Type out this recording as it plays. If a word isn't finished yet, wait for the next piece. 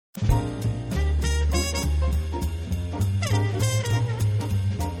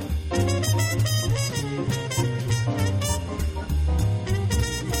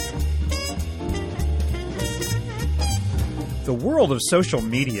world of social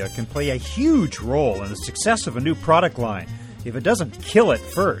media can play a huge role in the success of a new product line if it doesn't kill it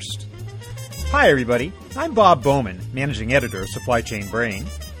first. Hi, everybody. I'm Bob Bowman, Managing Editor of Supply Chain Brain,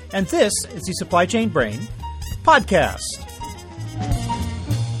 and this is the Supply Chain Brain podcast.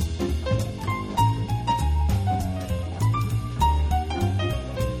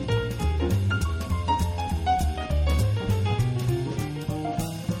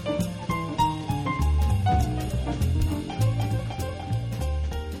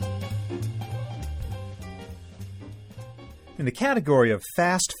 In the category of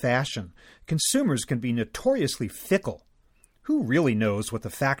fast fashion, consumers can be notoriously fickle. Who really knows what the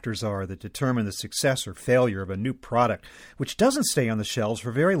factors are that determine the success or failure of a new product, which doesn't stay on the shelves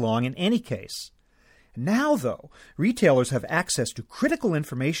for very long in any case? Now, though, retailers have access to critical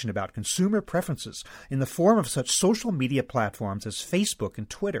information about consumer preferences in the form of such social media platforms as Facebook and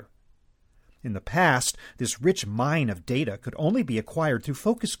Twitter. In the past, this rich mine of data could only be acquired through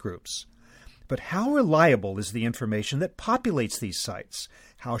focus groups. But how reliable is the information that populates these sites?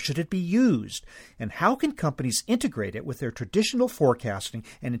 How should it be used? And how can companies integrate it with their traditional forecasting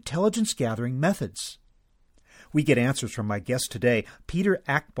and intelligence-gathering methods? We get answers from my guest today, Peter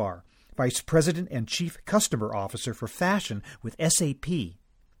Akbar, Vice President and Chief Customer Officer for Fashion with SAP.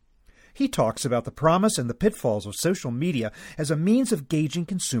 He talks about the promise and the pitfalls of social media as a means of gauging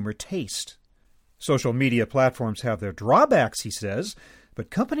consumer taste. Social media platforms have their drawbacks, he says, but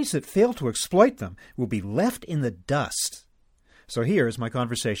companies that fail to exploit them will be left in the dust. So here is my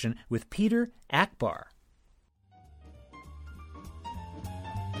conversation with Peter Akbar.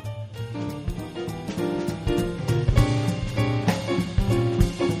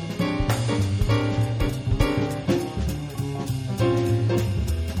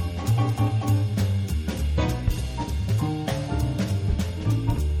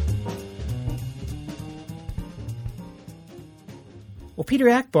 Well, Peter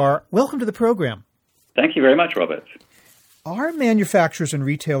Akbar, welcome to the program. Thank you very much, Robert. Are manufacturers and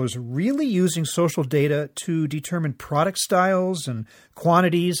retailers really using social data to determine product styles and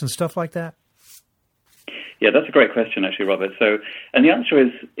quantities and stuff like that? Yeah, that's a great question, actually, Robert. And the answer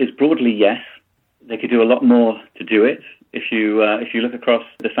is broadly yes. They could do a lot more to do it. If you look across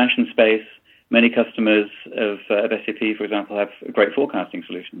the fashion space, many customers of SAP, for example, have great forecasting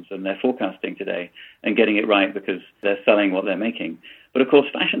solutions, and they're forecasting today and getting it right because they're selling what they're making. But of course,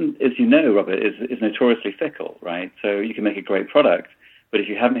 fashion, as you know, Robert, is notoriously fickle, right? So you can make a great product, but if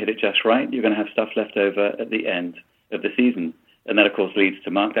you haven't hit it just right, you're going to have stuff left over at the end of the season. And that, of course, leads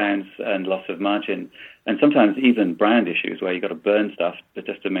to markdowns and loss of margin, and sometimes even brand issues where you've got to burn stuff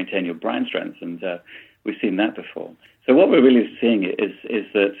just to maintain your brand strength. And we've seen that before. So what we're really seeing is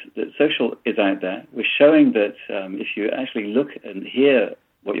that social is out there. We're showing that if you actually look and hear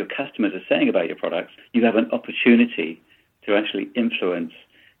what your customers are saying about your products, you have an opportunity to actually influence,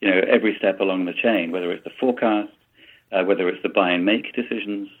 every step along the chain, whether it's the forecast, whether it's the buy and make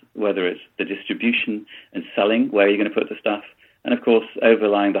decisions, whether it's the distribution and selling, where you're going to put the stuff. And of course,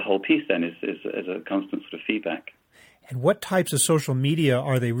 overlying the whole piece then is a constant sort of feedback. And what types of social media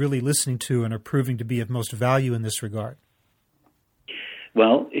are they really listening to and are proving to be of most value in this regard?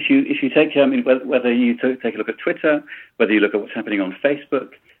 Well, if you take, whether you take a look at Twitter, whether you look at what's happening on Facebook,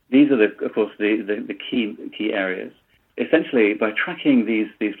 these are of course the key areas. Essentially, by tracking these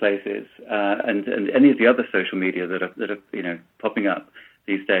places and any of the other social media that are popping up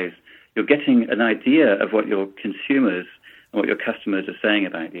these days, you're getting an idea of what your consumers and what your customers are saying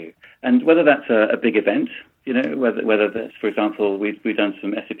about you, and whether that's a big event. Whether that's, for example,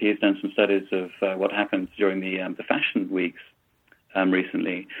 SAP has done some studies of what happens during the fashion weeks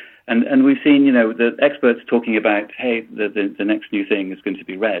recently, and we've seen the experts talking about, hey, the next new thing is going to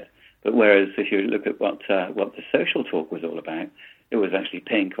be red. But whereas if you look at what the social talk was all about, it was actually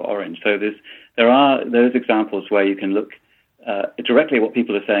pink or orange. So there are those examples where you can look directly at what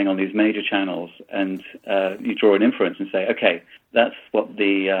people are saying on these major channels, and you draw an inference and say, okay, that's what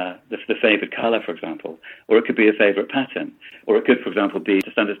the favored color, for example, or it could be a favorite pattern, or it could, for example, be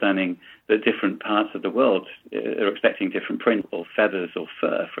just understanding that different parts of the world are expecting different print or feathers or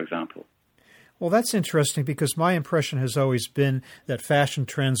fur, for example. Well, that's interesting because my impression has always been that fashion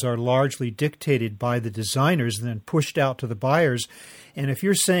trends are largely dictated by the designers and then pushed out to the buyers. And if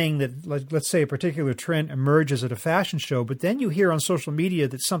you're saying that, let's say, a particular trend emerges at a fashion show, but then you hear on social media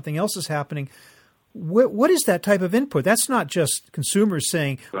that something else is happening, what is that type of input? That's not just consumers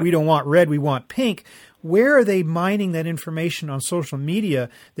saying, we don't want red, we want pink. Where are they mining that information on social media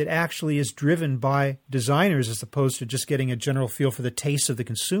that actually is driven by designers as opposed to just getting a general feel for the taste of the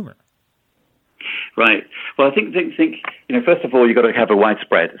consumer? Right. Well, I think first of all, you've got to have a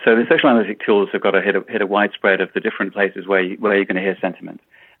widespread. So the social analytic tools have got to hit a widespread of the different places where you're going to hear sentiment.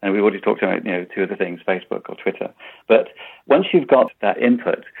 And we've already talked about, two of the things, Facebook or Twitter. But once you've got that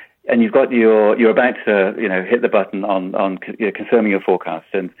input and you've got you're about to, hit the button on confirming your forecast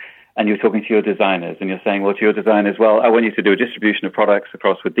and you're talking to your designers and you're saying, well, to your designers, well, I want you to do a distribution of products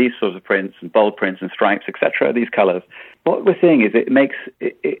across with these sorts of prints and bold prints and stripes, etc., these colors. What we're seeing is it makes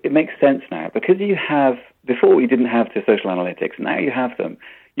sense now because before you didn't have the social analytics, now you have them.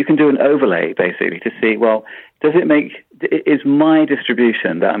 You can do an overlay basically to see, well, is my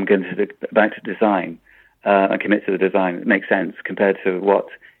distribution that I'm about to design and commit to the design make sense compared to what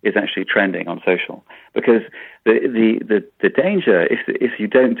is actually trending on social? Because the danger, if you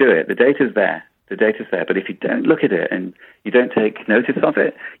don't do it, the data's there, but if you don't look at it and you don't take notice of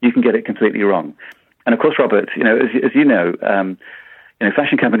it, you can get it completely wrong. And of course, Robert, as you know,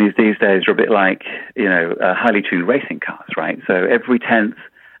 fashion companies these days are a bit like, highly tuned racing cars, right? So every 10th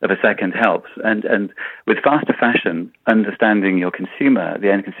of a second helps. And with faster fashion, understanding your consumer,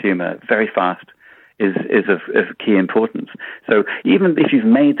 the end consumer, very fast is of key importance. So even if you've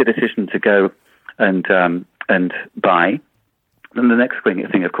made the decision to go and buy, then the next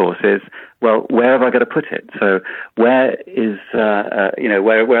thing, of course, is, well, where have I got to put it? So where is,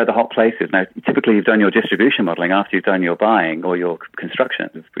 where are the hot places? Now, typically you've done your distribution modeling after you've done your buying or your construction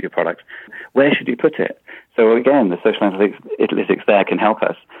for your product. Where should you put it? So again, the social analytics there can help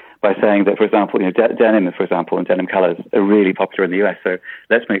us by saying that, for example, denim, for example, and denim colors are really popular in the US. So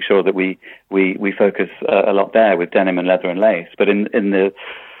let's make sure that we focus a lot there with denim and leather and lace. But in the,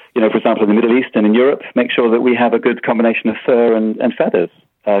 for example, in the Middle East and in Europe, make sure that we have a good combination of fur and feathers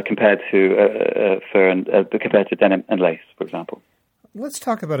compared to fur and compared to denim and lace, for example. Let's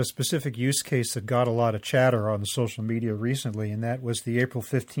talk about a specific use case that got a lot of chatter on the social media recently, and that was the April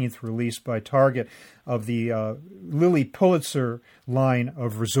 15th release by Target of the Lilly Pulitzer line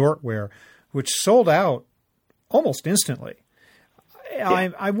of resort wear, which sold out almost instantly.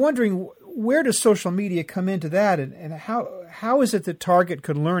 Yeah. I'm wondering, where does social media come into that, and how is it that Target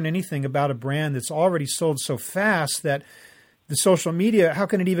could learn anything about a brand that's already sold so fast that the social media, how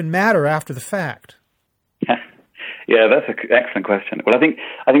can it even matter after the fact? Yeah, that's an excellent question. Well, I think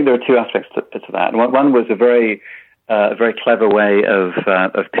there are two aspects to that. One was a very clever way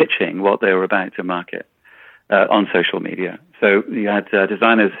of pitching what they were about to market on social media. So you had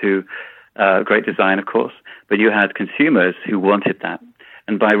designers who, great design, of course, but you had consumers who wanted that.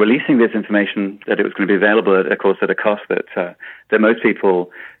 And by releasing this information that it was going to be available, of course, at a cost that most people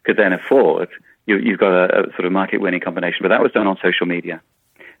could then afford, you've got a sort of market-winning combination. But that was done on social media.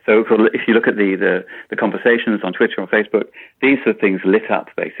 So if you look at the conversations on Twitter or Facebook, these are things lit up,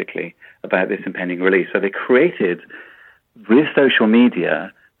 basically, about this impending release. So they created, with social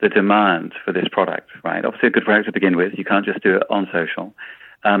media, the demand for this product, right? Obviously, a good product to begin with. You can't just do it on social.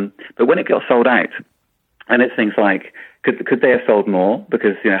 But when it got sold out, and it's things like, could they have sold more?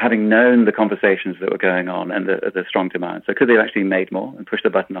 Because, having known the conversations that were going on and the strong demand, so could they have actually made more and pushed the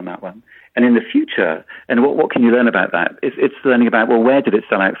button on that one? And in the future, and what can you learn about that? It's learning about, well, where did it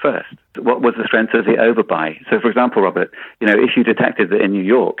sell out first? What was the strength of the overbuy? So, for example, Robert, if you detected that in New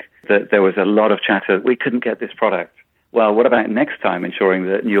York that there was a lot of chatter, we couldn't get this product. Well, what about next time ensuring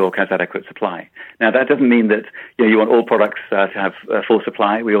that New York has adequate supply? Now, that doesn't mean that you want all products to have full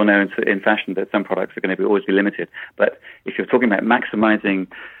supply. We all know in fashion that some products are going to always be limited. But if you're talking about maximizing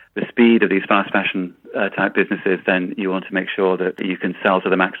the speed of these fast fashion type businesses, then you want to make sure that you can sell to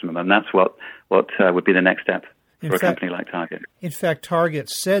the maximum. And that's what would be the next step for a company like Target. In fact, Target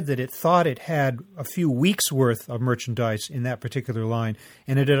said that it thought it had a few weeks' worth of merchandise in that particular line,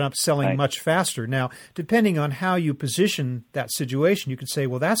 and it ended up selling much faster. Now, depending on how you position that situation, you could say,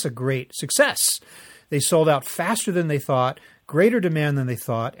 well, that's a great success. They sold out faster than they thought, greater demand than they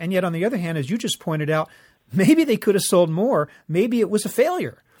thought, and yet on the other hand, as you just pointed out, maybe they could have sold more. Maybe it was a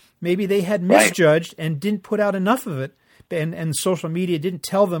failure. Maybe they had misjudged and didn't put out enough of it. And social media didn't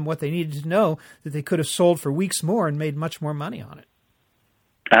tell them what they needed to know, that they could have sold for weeks more and made much more money on it.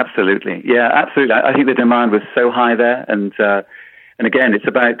 Absolutely. Yeah, absolutely. I think the demand was so high there. And again, it's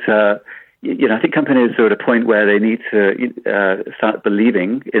about, I think companies are at a point where they need to start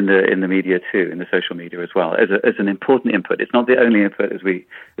believing in the media too, in the social media as well, as an important input. It's not the only input as we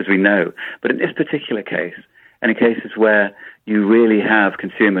know. But in this particular case, and in cases where you really have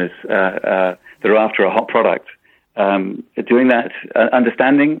consumers that are after a hot product, doing that,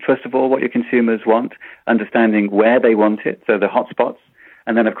 understanding, first of all, what your consumers want, understanding where they want it, so the hotspots,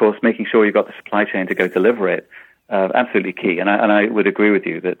 and then, of course, making sure you've got the supply chain to go deliver it, absolutely key. And I would agree with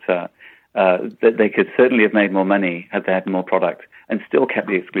you that that they could certainly have made more money had they had more product and still kept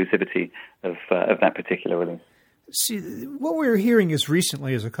the exclusivity of that particular release. See, what we were hearing as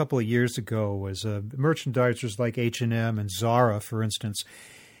recently as a couple of years ago was merchandisers like H&M and Zara, for instance,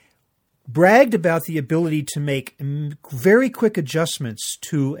 bragged about the ability to make very quick adjustments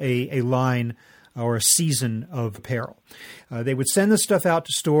to a line or a season of apparel. They would send the stuff out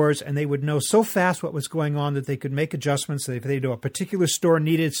to stores, and they would know so fast what was going on that they could make adjustments. If they knew a particular store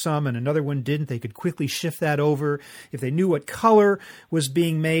needed some and another one didn't, they could quickly shift that over. If they knew what color was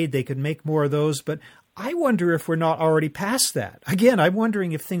being made, they could make more of those. But I wonder if we're not already past that. Again, I'm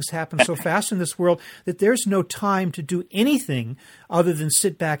wondering if things happen so fast in this world that there's no time to do anything other than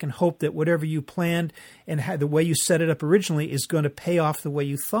sit back and hope that whatever you planned and the way you set it up originally is going to pay off the way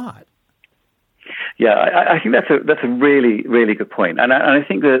you thought. Yeah, I think that's a really, really good point. And I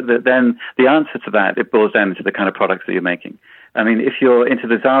think that then the answer to that, it boils down to the kind of products that you're making. I mean, if you're into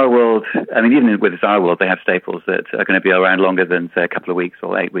the Zara world, I mean, even with the Zara world, they have staples that are going to be around longer than, say, a couple of weeks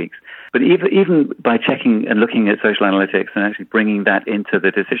or 8 weeks. But even by checking and looking at social analytics and actually bringing that into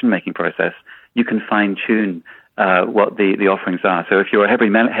the decision-making process, you can fine-tune what the offerings are. So if you're a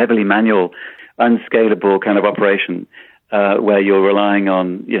heavily manual, unscalable kind of operation, where you're relying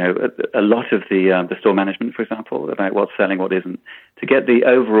on, a lot of the store management, for example, about what's selling, what isn't, to get the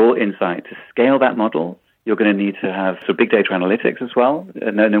overall insight, to scale that model, you're going to need to have sort of big data analytics as well,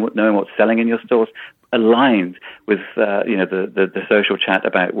 knowing what's selling in your stores, aligned with the social chat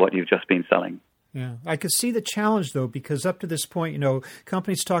about what you've just been selling. Yeah, I could see the challenge, though, because up to this point,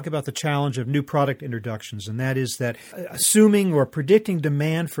 companies talk about the challenge of new product introductions, and that is that assuming or predicting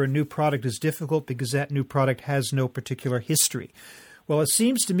demand for a new product is difficult because that new product has no particular history. Well, it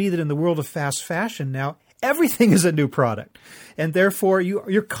seems to me that in the world of fast fashion now, everything is a new product, and therefore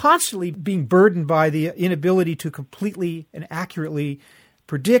you're constantly being burdened by the inability to completely and accurately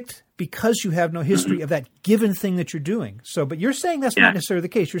predict because you have no history of that given thing that you're doing. So, but you're saying that's not necessarily the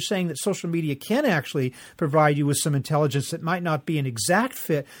case. You're saying that social media can actually provide you with some intelligence that might not be an exact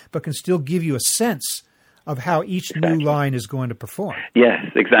fit, but can still give you a sense of how each new line is going to perform. Yes,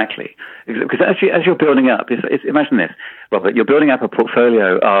 exactly. Because as you're building up, imagine this, Robert, you're building up a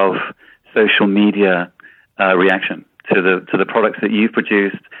portfolio of social media reaction to the products that you've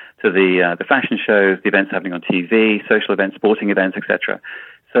produced, to the fashion shows, the events happening on TV, social events, sporting events, etc.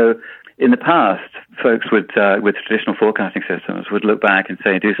 So in the past, folks with traditional forecasting systems would look back and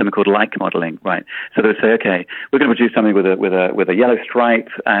say, do something called like modeling, right? So they would say, okay, we're going to produce something with a yellow stripe,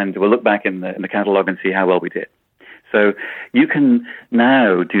 and we'll look back in the catalog and see how well we did. So you can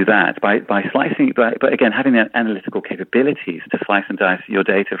now do that by slicing, but again, having the analytical capabilities to slice and dice your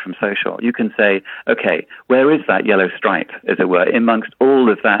data from social. You can say, okay, where is that yellow stripe, as it were, amongst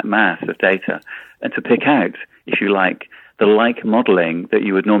all of that mass of data, and to pick out, if you like, the like modeling that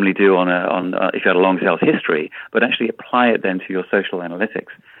you would normally do on if you had a long sales history, but actually apply it then to your social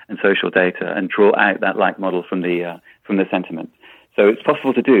analytics and social data and draw out that like model from the sentiment. So it's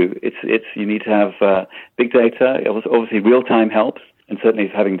possible to do. You need to have big data. Obviously, real time helps, and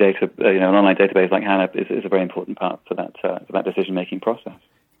certainly having data, an online database like HANA is a very important part for that decision making process.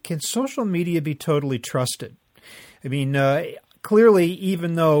 Can social media be totally trusted? I mean, clearly,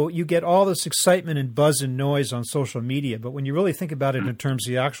 even though you get all this excitement and buzz and noise on social media, but when you really think about it in terms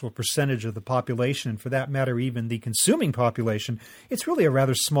of the actual percentage of the population, and for that matter, even the consuming population, it's really a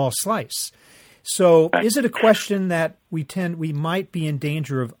rather small slice. So is it a question that we might be in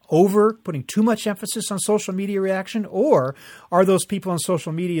danger of putting too much emphasis on social media reaction, or are those people on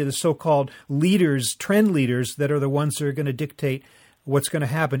social media the so-called leaders, trend leaders, that are the ones that are going to dictate what's going to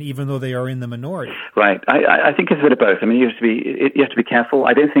happen, even though they are in the minority? Right. I think it's a bit of both. I mean, you have to be careful.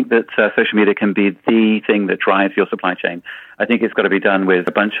 I don't think that social media can be the thing that drives your supply chain. I think it's got to be done with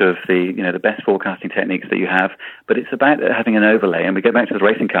a bunch of the best forecasting techniques that you have. But it's about having an overlay. And we go back to the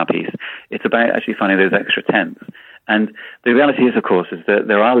racing car piece. It's about actually finding those extra tenths. And the reality is, of course, is that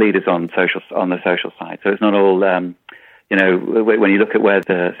there are leaders on the social side. So it's not all, when you look at where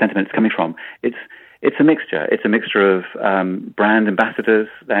the sentiment is coming from, it's a mixture. It's a mixture of brand ambassadors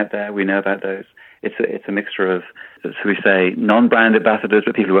out there. We know about those. It's a mixture of, so we say, non-brand ambassadors,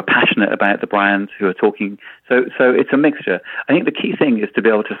 but people who are passionate about the brand, who are talking. So it's a mixture. I think the key thing is to be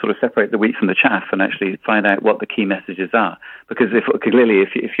able to sort of separate the wheat from the chaff and actually find out what the key messages are. Because if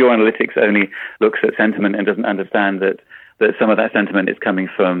your analytics only looks at sentiment and doesn't understand that some of that sentiment is coming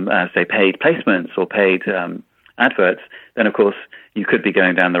from, say, paid placements or paid adverts, then of course you could be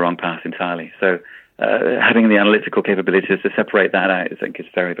going down the wrong path entirely. So having the analytical capabilities to separate that out, I think, is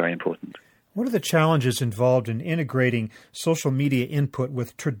very, very important. What are the challenges involved in integrating social media input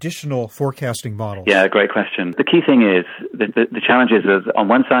with traditional forecasting models? Yeah, great question. The key thing is the challenge is on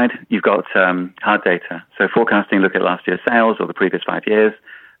one side, you've got hard data. So forecasting, look at last year's sales or the previous 5 years,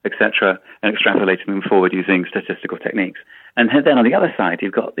 etc., and extrapolating them forward using statistical techniques. And then on the other side,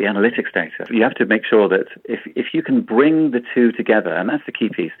 you've got the analytics data. You have to make sure that if you can bring the two together, and that's the key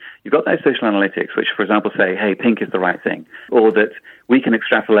piece, you've got those social analytics, which, for example, say, hey, pink is the right thing, or that we can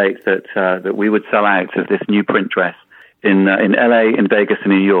extrapolate that we would sell out of this new print dress in LA, in Vegas,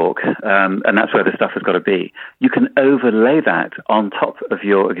 and New York, and that's where the stuff has got to be. You can overlay that on top of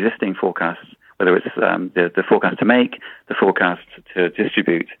your existing forecasts, whether it's the forecast to make, the forecast to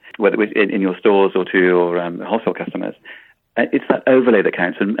distribute, whether it's in your stores or to your wholesale customers. It's that overlay that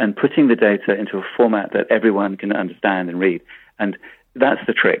counts, and putting the data into a format that everyone can understand and read. And that's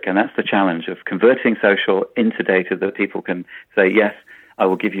the trick, and that's the challenge of converting social into data that people can say, yes, I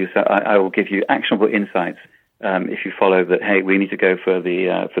will give you actionable insights if you follow that. Hey, we need to go for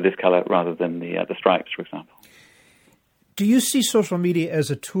this color rather than the stripes, for example. Do you see social media as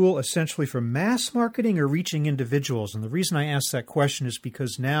a tool essentially for mass marketing or reaching individuals? And the reason I ask that question is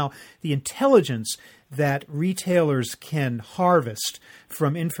because now the intelligence that retailers can harvest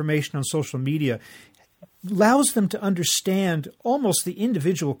from information on social media allows them to understand almost the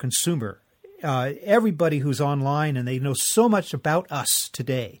individual consumer, everybody who's online, and they know so much about us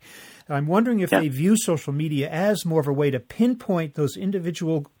today. I'm wondering if they view social media as more of a way to pinpoint those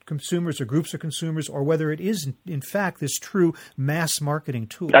individual consumers or groups of consumers, or whether it is, in fact, this true mass marketing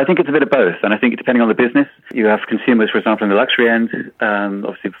tool. I think it's a bit of both, and I think depending on the business, you have consumers, for example, in the luxury end,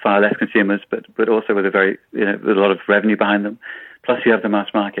 obviously far less consumers, but also with with a lot of revenue behind them. Plus, you have the mass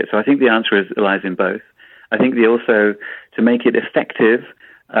market. So I think the answer lies in both. I think also to make it effective.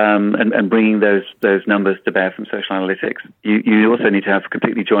 And bringing those numbers to bear from social analytics, you also need to have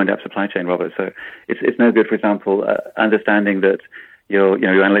completely joined up supply chain, Robert. So it's no good, for example, understanding that your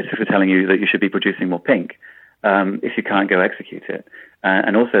analytics are telling you that you should be producing more pink if you can't go execute it,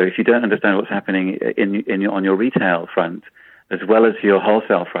 and also if you don't understand what's happening on your retail front as well as your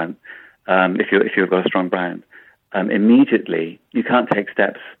wholesale front, if you've got a strong brand, immediately you can't take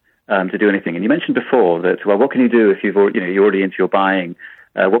steps to do anything. And you mentioned before that, well, what can you do if you're already into your buying?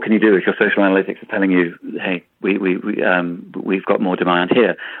 What can you do if your social analytics are telling you, hey, we've got more demand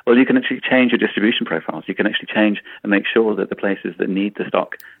here? Well, you can actually change your distribution profiles. You can actually change and make sure that the places that need the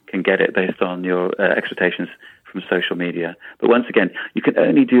stock can get it based on your expectations from social media. But once again, you can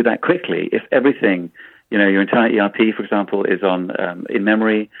only do that quickly if everything, your entire ERP, for example, is on in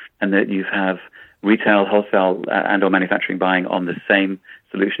memory, and that you have retail, wholesale, and or manufacturing buying on the same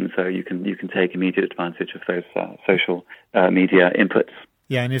solution, so you can take immediate advantage of those social media inputs.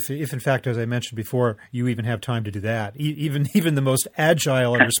 Yeah, and if in fact, as I mentioned before, you even have time to do that, even the most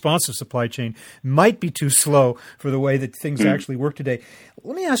agile and responsive supply chain might be too slow for the way that things actually work today.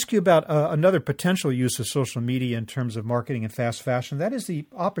 Let me ask you about another potential use of social media in terms of marketing and fast fashion. That is the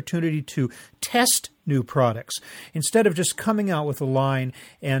opportunity to test new products. Instead of just coming out with a line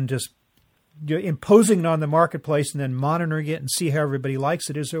and just imposing it on the marketplace and then monitoring it and see how everybody likes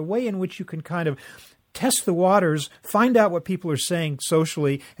it, is there a way in which you can kind of test the waters, find out what people are saying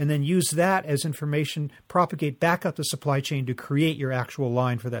socially, and then use that as information, propagate back up the supply chain to create your actual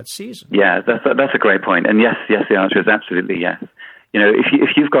line for that season? Yeah, that's a great point. And yes, the answer is absolutely yes.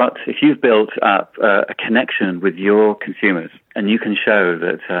 If you've built up a connection with your consumers, and you can show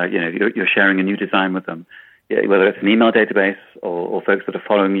that you're sharing a new design with them, whether it's an email database or folks that are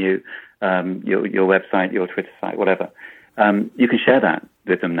following you, your website, your Twitter site, whatever. You can share that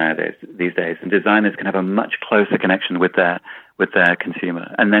with them these days, and designers can have a much closer connection with their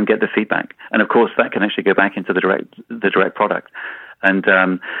consumer, and then get the feedback. And of course, that can actually go back into the direct product. And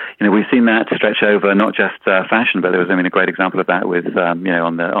we've seen that stretch over not just fashion, but there was a great example of that with on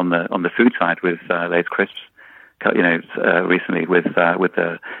the food side with Lay's crisps, recently with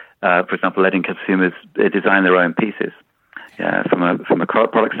the for example, letting consumers design their own pieces from a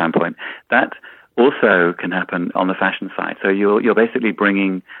product standpoint. That also can happen on the fashion side. So you're basically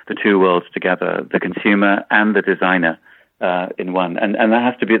bringing the two worlds together, the consumer and the designer in one, and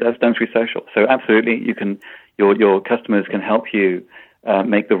that's done through social. So absolutely, your customers can help you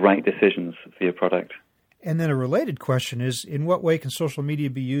make the right decisions for your product. And then a related question is, in what way can social media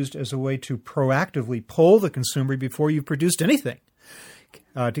be used as a way to proactively poll the consumer before you've produced anything?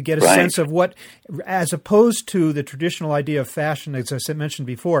 To get a sense of what, as opposed to the traditional idea of fashion, as I mentioned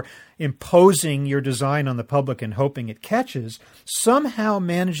before, imposing your design on the public and hoping it catches, somehow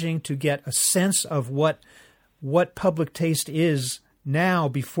managing to get a sense of what public taste is now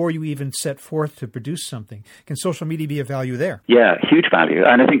before you even set forth to produce something? Can social media be of value there? Yeah, huge value.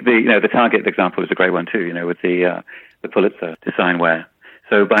 And I think the Target example is a great one too, with the Pulitzer Designwear.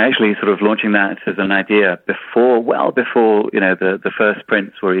 So by actually sort of launching that as an idea well before the first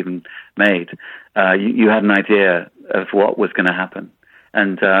prints were even made, you had an idea of what was going to happen.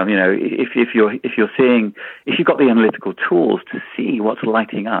 And if you've got the analytical tools to see what's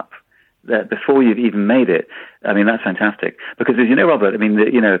lighting up before you've even made it, I mean, that's fantastic. Because as you know, Robert, I mean,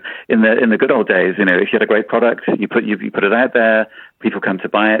 in the good old days, if you had a great product, you put it out there, people come to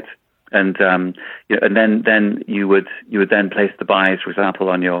buy it, and then you would then place the buys, for example,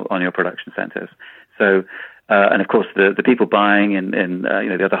 on your production centers. So. And of course, the people buying and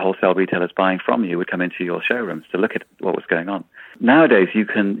the other wholesale retailers buying from you would come into your showrooms to look at what was going on. Nowadays, you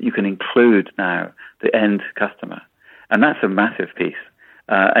can include now the end customer, and that's a massive piece.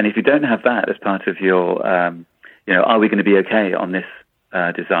 And if you don't have that as part of your, are we going to be okay on this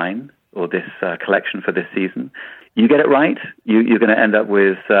design or this collection for this season? You get it right, you're going to end up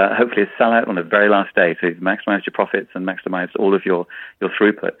with hopefully a sellout on the very last day. So you've maximized your profits and maximized all of your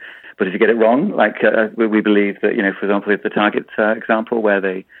throughput. But if you get it wrong, like we believe that, for example, if the Target example where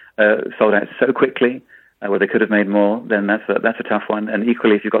they sold out so quickly, where they could have made more, then that's a tough one. And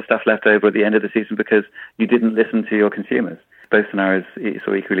equally, if you've got stuff left over at the end of the season because you didn't listen to your consumers, both scenarios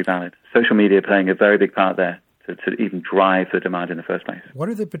are equally valid. Social media playing a very big part there to even drive the demand in the first place. What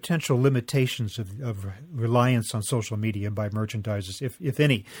are the potential limitations of reliance on social media by merchandisers, if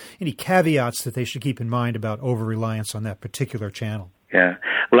any? Any caveats that they should keep in mind about over-reliance on that particular channel? Yeah.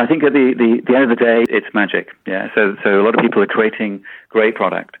 Well, I think at the end of the day, it's magic. Yeah. So a lot of people are creating great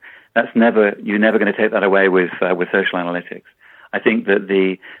product. You're never going to take that away with social analytics. I think that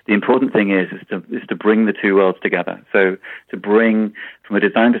the important thing is to bring the two worlds together. So to bring, from a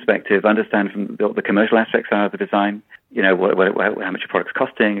design perspective, understand from the commercial aspects of the design, how much your product's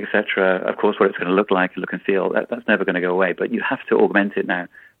costing, etc. Of course, what it's going to look like, look and feel. That's never going to go away. But you have to augment it now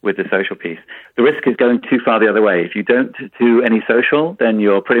with the social piece. The risk is going too far the other way. If you don't do any social, then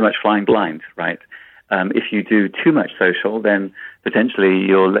you're pretty much flying blind, right? If you do too much social, then potentially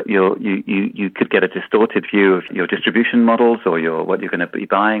you could get a distorted view of your distribution models or what you're going to be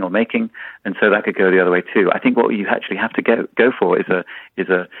buying or making, and so that could go the other way too. I think what you actually have to go for is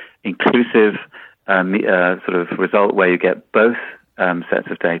a inclusive sort of result where you get both sets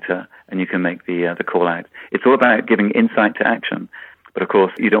of data and you can make the call out. It's all about giving insight to action, but of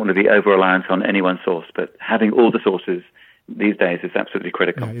course you don't want to be over-reliant on any one source. But having all the sources these days is absolutely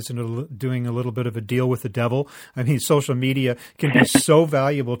critical. Yeah, isn't it doing a little bit of a deal with the devil? I mean, social media can be so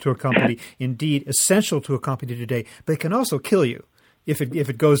valuable to a company, indeed essential to a company today, but it can also kill you if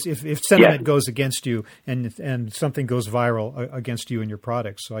sentiment goes against you and something goes viral against you and your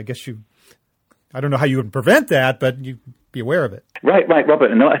products. So I guess I don't know how you would prevent that, but you be aware of it. Right,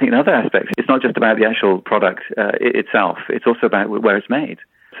 Robert. And I think another aspect, it's not just about the actual product itself. It's also about where it's made.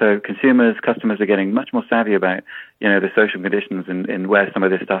 So customers are getting much more savvy about, the social conditions and where some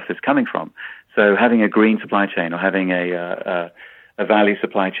of this stuff is coming from. So having a green supply chain or having a value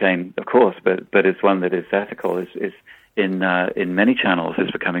supply chain, of course, but it's one that is ethical is in many channels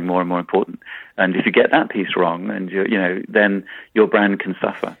is becoming more and more important. And if you get that piece wrong, and then your brand can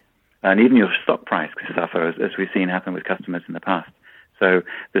suffer, and even your stock price can suffer, as we've seen happen with customers in the past. So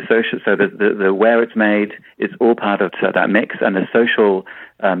the where it's made is all part of that mix, and the social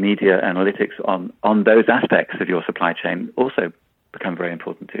media analytics on those aspects of your supply chain also become very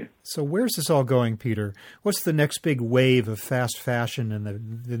important too. So where's this all going, Peter? What's the next big wave of fast fashion and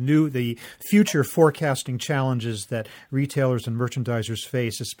the future forecasting challenges that retailers and merchandisers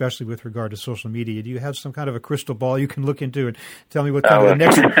face, especially with regard to social media? Do you have some kind of a crystal ball you can look into and tell me what kind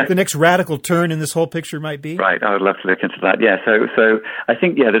of the next radical turn in this whole picture might be? Right, I would love to look into that. Yeah, so I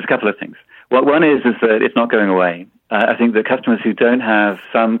think there's a couple of things. Well, one is that it's not going away. I think that customers who don't have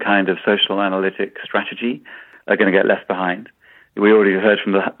some kind of social analytic strategy are going to get left behind. We already heard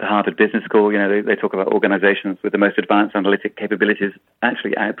from the Harvard Business School, they talk about organizations with the most advanced analytic capabilities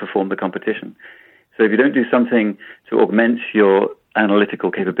actually outperform the competition. So if you don't do something to augment your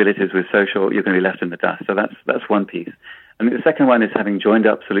analytical capabilities with social, you're going to be left in the dust. So that's one piece. And the second one is having joined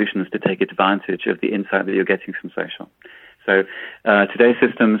up solutions to take advantage of the insight that you're getting from social. So today's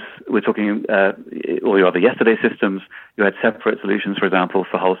systems, we're talking, or rather yesterday's systems, you had separate solutions, for example,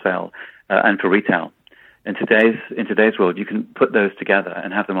 for wholesale and for retail. In today's world, you can put those together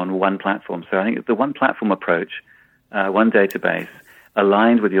and have them on one platform. So I think the one platform approach, one database,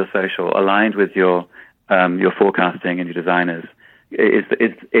 aligned with your social, aligned with your forecasting and your designers, is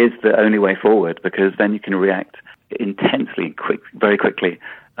the only way forward, because then you can react intensely, very quickly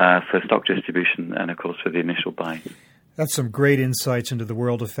for stock distribution and, of course, for the initial buy. That's some great insights into the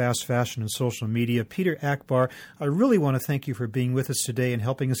world of fast fashion and social media. Peter Akbar, I really want to thank you for being with us today and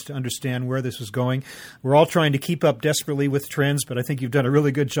helping us to understand where this is going. We're all trying to keep up desperately with trends, but I think you've done a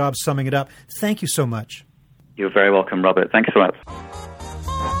really good job summing it up. Thank you so much. You're very welcome, Robert. Thanks so much.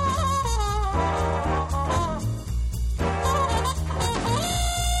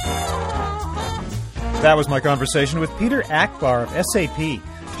 That was my conversation with Peter Akbar of SAP,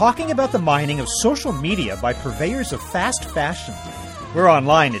 talking about the mining of social media by purveyors of fast fashion. We're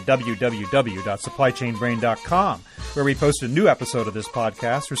online at www.supplychainbrain.com, where we post a new episode of this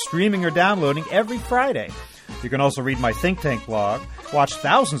podcast for streaming or downloading every Friday. You can also read my Think Tank blog, watch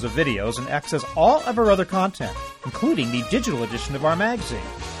thousands of videos, and access all of our other content, including the digital edition of our magazine.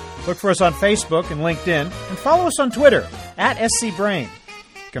 Look for us on Facebook and LinkedIn, and follow us on Twitter @SCBrain. You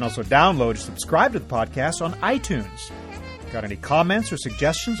can also download or subscribe to the podcast on iTunes. Got any comments or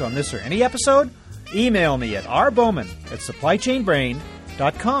suggestions on this or any episode? Email me at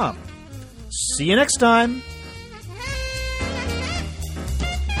rbowman@supplychainbrain.com. See you next time.